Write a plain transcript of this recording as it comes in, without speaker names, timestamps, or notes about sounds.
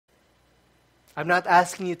I'm not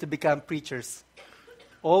asking you to become preachers.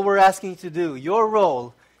 All we're asking you to do, your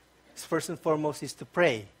role, is first and foremost, is to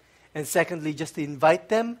pray. And secondly, just to invite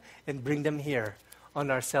them and bring them here on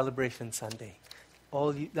our celebration Sunday.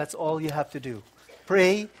 That's all you have to do.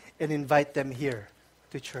 Pray and invite them here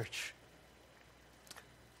to church.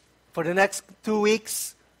 For the next 2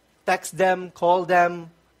 weeks, text them, call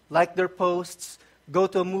them, like their posts, go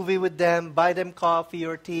to a movie with them, buy them coffee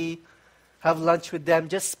or tea, have lunch with them.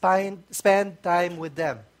 Just spend time with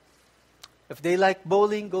them. If they like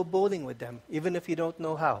bowling, go bowling with them, even if you don't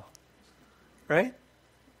know how. Right?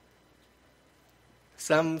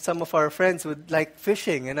 Some of our friends would like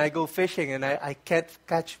fishing, and I go fishing, and I can't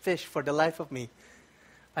catch fish for the life of me.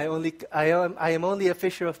 I am only a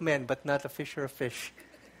fisher of men, but not a fisher of fish.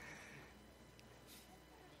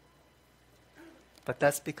 But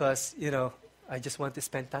that's because, I just want to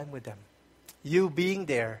spend time with them. You being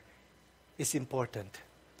there is important.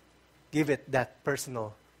 Give it that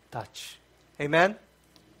personal touch. Amen?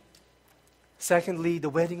 Secondly, the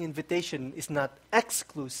wedding invitation is not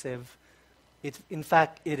exclusive. In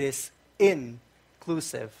fact, it is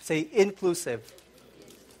inclusive. Say inclusive.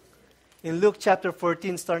 In Luke chapter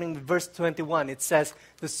 14, starting with verse 21, it says,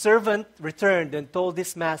 the servant returned and told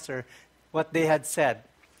his master what they had said.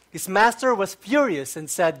 His master was furious and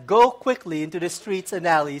said, go quickly into the streets and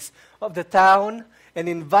alleys of the town and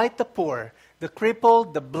invite the poor, the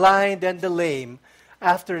crippled, the blind, and the lame.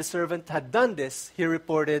 After the servant had done this, he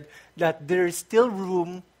reported that there is still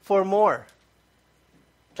room for more.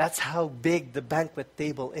 That's how big the banquet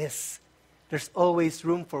table is. There's always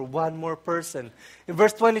room for one more person. In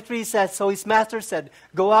verse 23 it says, so his master said,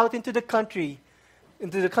 go out into the country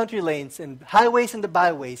lanes and highways and the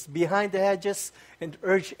byways, behind the hedges, and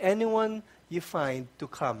urge anyone you find to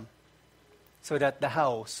come, so that the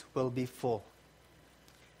house will be full.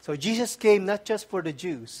 So Jesus came not just for the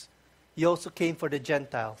Jews, He also came for the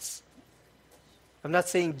Gentiles. I'm not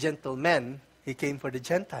saying gentlemen, He came for the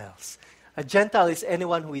Gentiles. A Gentile is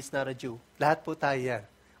anyone who is not a Jew. Lahat po tayo yan.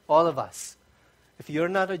 All of us. If you're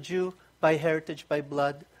not a Jew by heritage, by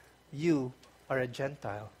blood, you are a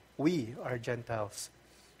Gentile. We are Gentiles.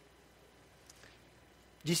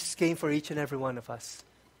 Jesus came for each and every one of us.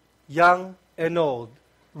 Young and old,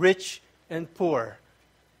 rich and poor,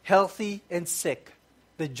 healthy and sick,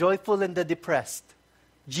 the joyful and the depressed.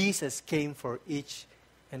 Jesus came for each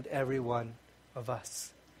and every one of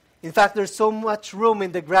us. In fact, there's so much room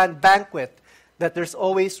in the grand banquet that there's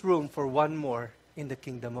always room for one more in the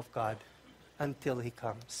kingdom of God until He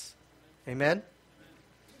comes. Amen?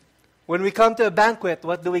 When we come to a banquet,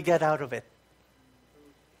 what do we get out of it?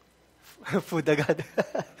 Food agad.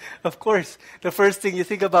 Of course, the first thing you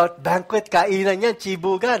think about, banquet, kainan yan,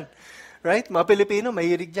 chibugan. Right? Mga Pilipino,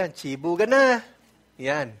 mahilig dyan. Chibugan na.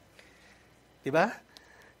 Yan. Diba?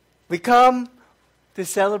 We come to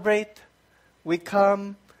celebrate. We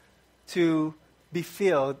come to be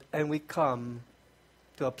filled, and we come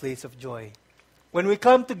to a place of joy. When we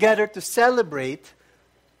come together to celebrate,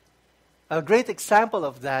 a great example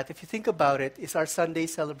of that, if you think about it, is our Sunday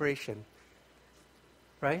celebration.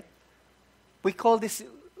 Right? We call this,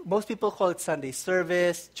 most people call it Sunday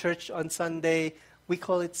service, church on Sunday. We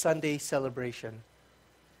call it Sunday celebration.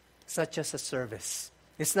 It's not just a service.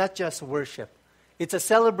 It's not just worship. It's a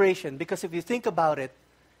celebration, because if you think about it,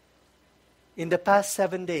 in the past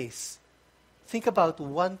 7 days, think about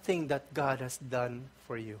one thing that God has done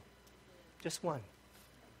for you. Just one.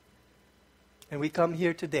 And we come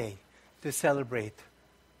here today to celebrate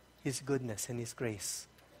His goodness and His grace.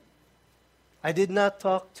 I did not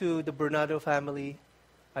talk to the Bernardo family.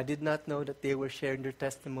 I did not know that they were sharing their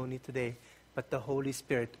testimony today, but the Holy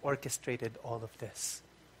Spirit orchestrated all of this.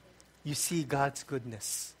 You see God's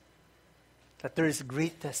goodness, that there is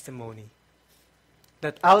great testimony,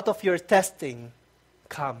 that out of your testing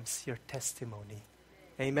comes your testimony.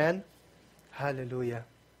 Amen? Hallelujah.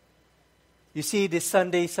 You see, this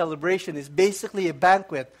Sunday celebration is basically a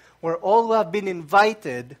banquet where all who have been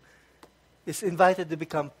invited is invited to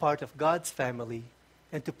become part of God's family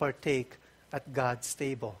and to partake at God's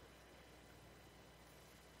table.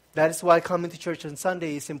 That is why coming to church on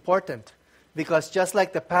Sunday is important, because just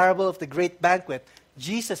like the parable of the great banquet,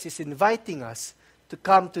 Jesus is inviting us to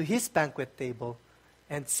come to His banquet table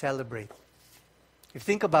and celebrate. If you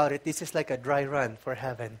think about it, this is like a dry run for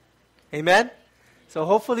heaven. Amen? So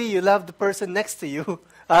hopefully you love the person next to you.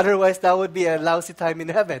 Otherwise, that would be a lousy time in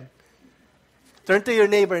heaven. Turn to your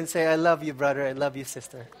neighbor and say, I love you, brother. I love you,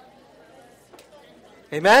 sister.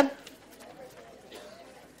 Amen?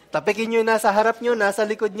 Tapikin nyo nasa harap nyo, nasa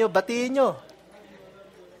likod nyo, batiin nyo.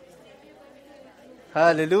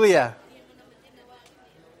 Hallelujah.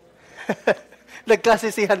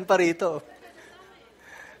 Nagkasisihan pa rito.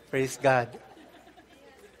 Praise God.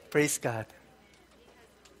 Praise God.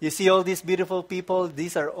 You see all these beautiful people,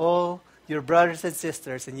 these are all your brothers and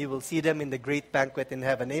sisters, and you will see them in the great banquet in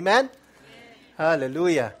heaven. Amen?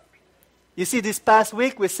 Hallelujah. You see, this past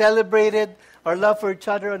week, we celebrated our love for each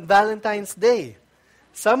other on Valentine's Day.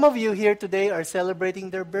 Some of you here today are celebrating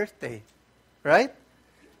their birthday, right?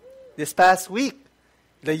 This past week,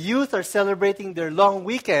 the youth are celebrating their long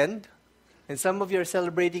weekend, and some of you are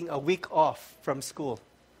celebrating a week off from school,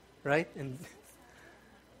 right? And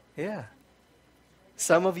yeah.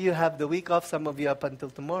 Some of you have the week off, some of you up until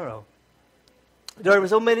tomorrow. There are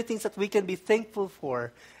so many things that we can be thankful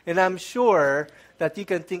for, and I'm sure that you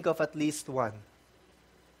can think of at least one.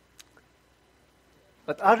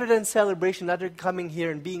 But other than celebration, other than coming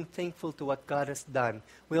here and being thankful to what God has done,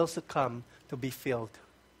 we also come to be filled.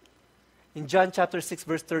 In John chapter 6,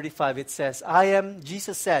 verse 35, it says,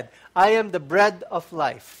 Jesus said, I am the bread of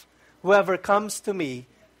life. Whoever comes to me,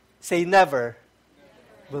 say never,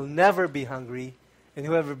 will never be hungry. And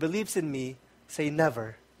whoever believes in me, say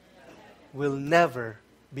never, will never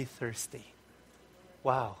be thirsty.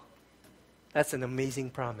 Wow. That's an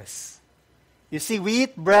amazing promise. You see, we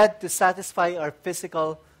eat bread to satisfy our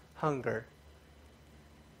physical hunger.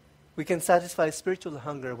 We can satisfy spiritual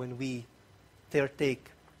hunger when we partake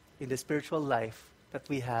in the spiritual life that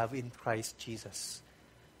we have in Christ Jesus.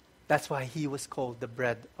 That's why He was called the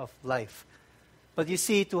bread of life. But you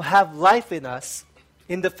see, to have life in us,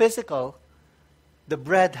 in the physical, the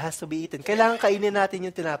bread has to be eaten. Kailangan kainin natin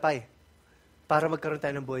yung tinapay para magkaroon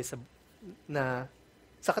tayo ng buhay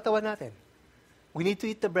sa katawan natin. We need to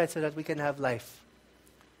eat the bread so that we can have life.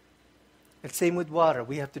 And same with water.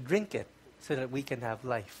 We have to drink it so that we can have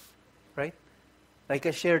life. Right? Like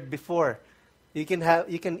I shared before, you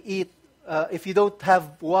can eat, if you don't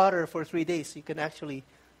have water for 3 days, you can actually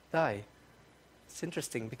die. It's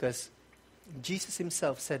interesting because Jesus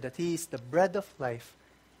Himself said that He is the bread of life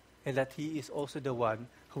and that He is also the one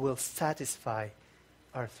who will satisfy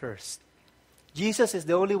our thirst. Jesus is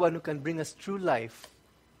the only one who can bring us true life,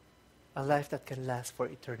 a life that can last for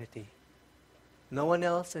eternity. No one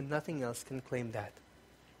else and nothing else can claim that.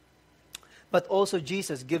 But also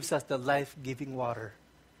Jesus gives us the life-giving water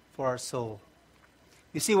for our soul.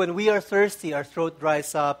 You see, when we are thirsty, our throat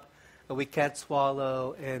dries up, and we can't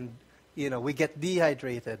swallow, and we get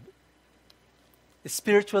dehydrated.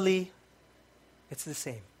 Spiritually, it's the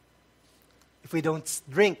same. If we don't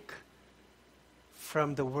drink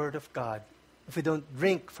from the Word of God, if we don't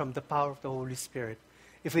drink from the power of the Holy Spirit,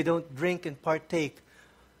 if we don't drink and partake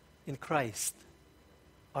in Christ,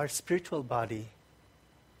 our spiritual body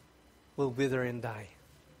will wither and die.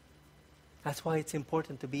 That's why it's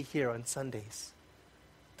important to be here on Sundays,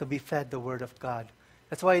 to be fed the Word of God.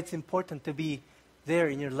 That's why it's important to be there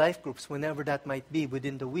in your life groups, whenever that might be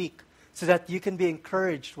within the week, so that you can be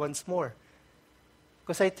encouraged once more.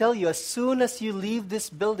 Because I tell you, as soon as you leave this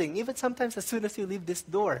building, even sometimes as soon as you leave this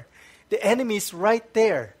door, the enemy is right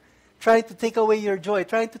there, trying to take away your joy,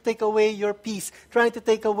 trying to take away your peace, trying to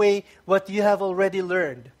take away what you have already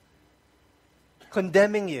learned,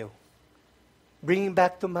 condemning you, bringing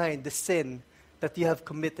back to mind the sin that you have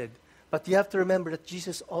committed. But you have to remember that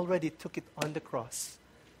Jesus already took it on the cross,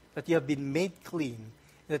 that you have been made clean,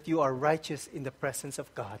 that you are righteous in the presence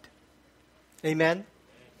of God. Amen?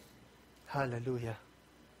 Hallelujah.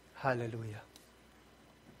 Hallelujah.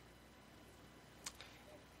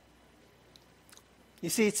 You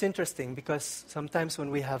see, it's interesting because sometimes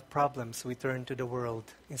when we have problems, we turn to the world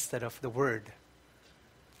instead of the Word.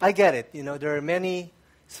 I get it. There are many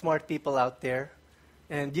smart people out there,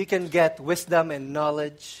 and you can get wisdom and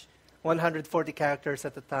knowledge, 140 characters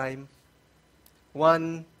at a time,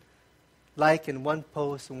 one like and one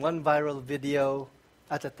post, and one viral video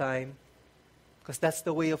at a time, because that's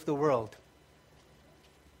the way of the world.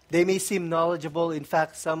 They may seem knowledgeable. In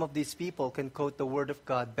fact, some of these people can quote the Word of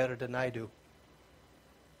God better than I do,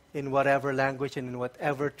 in whatever language and in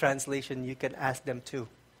whatever translation you can ask them to.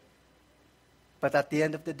 But at the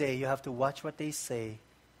end of the day, you have to watch what they say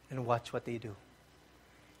and watch what they do.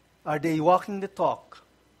 Are they walking the talk,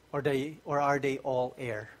 or are they all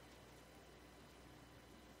air?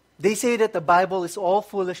 They say that the Bible is all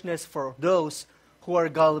foolishness for those who are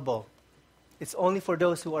gullible. It's only for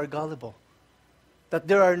those who are gullible. That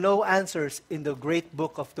there are no answers in the great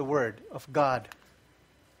book of the Word of God.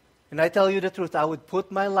 And I tell you the truth, I would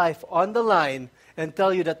put my life on the line and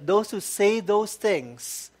tell you that those who say those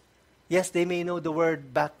things, yes, they may know the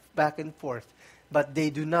Word back and forth, but they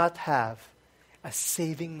do not have a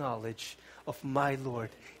saving knowledge of my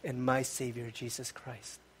Lord and my Savior, Jesus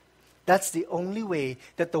Christ. That's the only way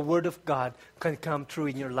that the Word of God can come true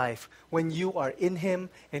in your life. When you are in Him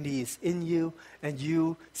and He is in you and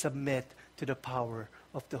you submit to the power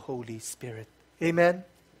of the Holy Spirit. Amen?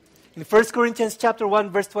 In 1 Corinthians chapter 1,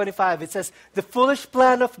 verse 25, it says, the foolish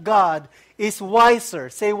plan of God is wiser.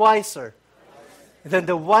 Say wiser. Than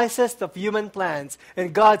the wisest of human plans.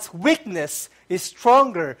 And God's weakness is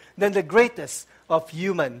stronger than the greatest of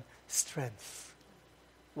human strength.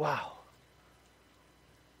 Wow.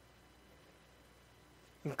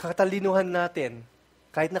 Yung katalinuhan natin,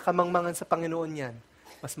 kahit nakamangmangan sa Panginoon yan,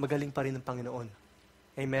 mas magaling pa rin ng Panginoon.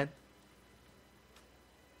 Amen?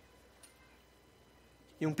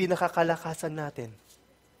 Yung pinakakalakasan natin,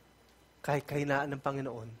 kahit kahinaan ng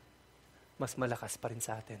Panginoon, mas malakas pa rin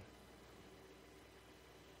sa atin.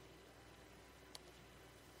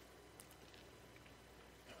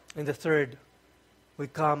 And the third, we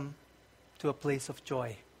come to a place of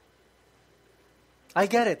joy. I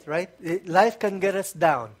get it, right? Life can get us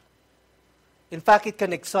down. In fact, it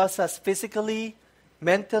can exhaust us physically,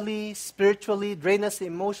 mentally, spiritually, drain us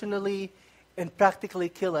emotionally, and practically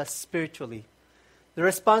kill us spiritually. The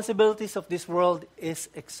responsibilities of this world is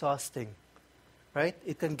exhausting. Right?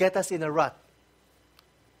 It can get us in a rut.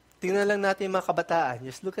 Tingnan lang natin yung mga kabataan.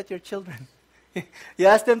 Just look at your children. You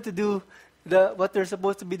ask them to do what they're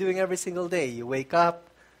supposed to be doing every single day. You wake up,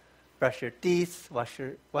 brush your teeth,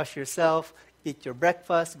 wash yourself, eat your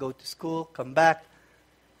breakfast, go to school, come back.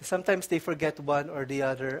 Sometimes they forget one or the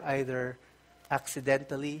other, either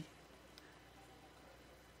accidentally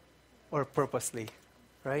or purposely.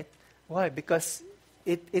 Right? Why? Because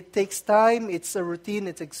it takes time, it's a routine,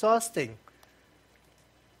 it's exhausting.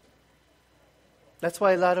 That's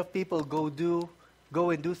why a lot of people go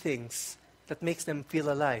and do things that makes them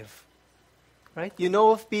feel alive. Right? You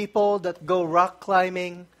know of people that go rock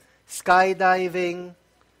climbing, skydiving,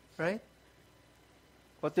 right?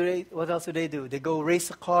 What else do? They go race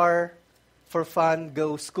a car for fun,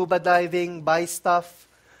 go scuba diving, buy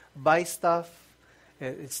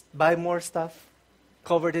more stuff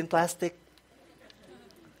covered in plastic.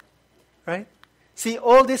 Right? See,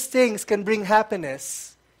 all these things can bring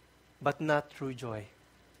happiness, but not true joy.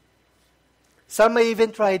 Some may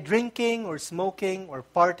even try drinking or smoking or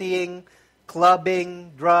partying,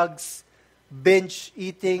 clubbing, drugs, binge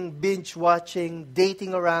eating, binge watching,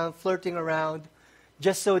 dating around, flirting around,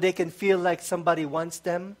 just so they can feel like somebody wants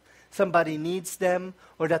them, somebody needs them,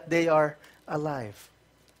 or that they are alive,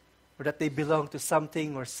 or that they belong to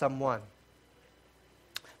something or someone.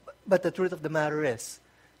 But the truth of the matter is,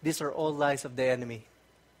 these are all lies of the enemy.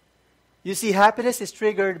 You see, happiness is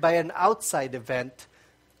triggered by an outside event,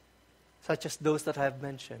 such as those that I have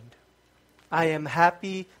mentioned. I am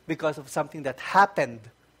happy because of something that happened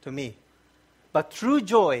to me. But true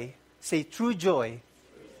joy, say true joy,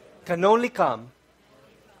 can only come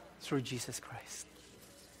through Jesus Christ.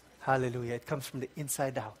 Hallelujah. It comes from the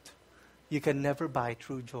inside out. You can never buy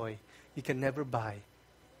true joy. You can never buy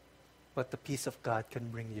what the peace of God can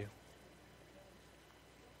bring you.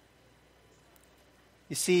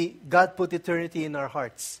 You see, God put eternity in our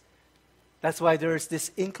hearts. That's why there is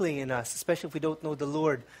this inkling in us, especially if we don't know the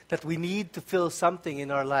Lord, that we need to fill something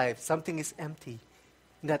in our life. Something is empty.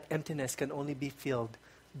 And that emptiness can only be filled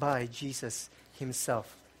by Jesus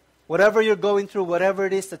Himself. Whatever you're going through, whatever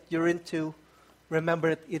it is that you're into, remember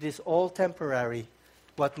that it is all temporary.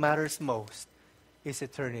 What matters most is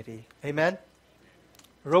eternity. Amen?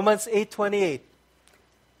 Romans 8:28.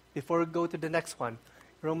 Before we go to the next one,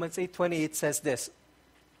 Romans 8:28 says this.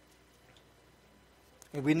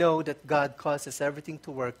 And we know that God causes everything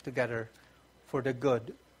to work together for the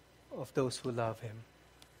good of those who love Him,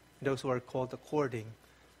 those who are called according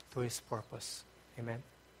to His purpose. Amen.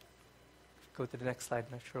 Go to the next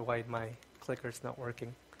slide. I'm not sure why my clicker is not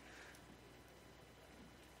working.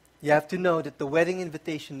 You have to know that the wedding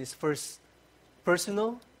invitation is first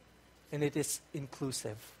personal and it is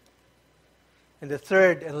inclusive. And the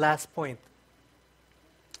third and last point,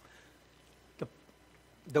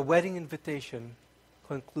 the wedding invitation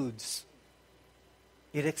concludes.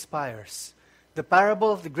 It expires. The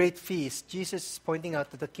parable of the great feast, Jesus is pointing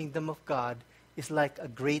out that the kingdom of God is like a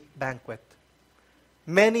great banquet.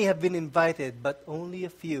 Many have been invited, but only a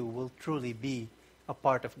few will truly be a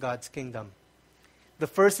part of God's kingdom. The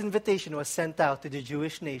first invitation was sent out to the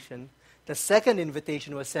Jewish nation. The second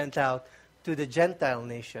invitation was sent out to the Gentile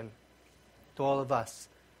nation, to all of us.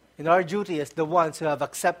 And our duty as the ones who have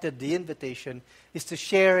accepted the invitation is to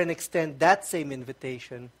share and extend that same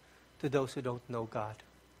invitation to those who don't know God.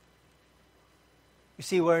 You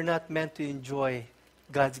see, we're not meant to enjoy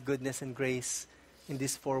God's goodness and grace in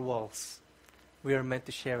these four walls. We are meant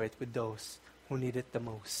to share it with those who need it the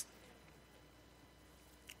most.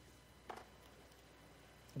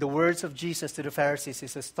 The words of Jesus to the Pharisees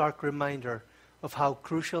is a stark reminder of how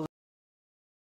crucial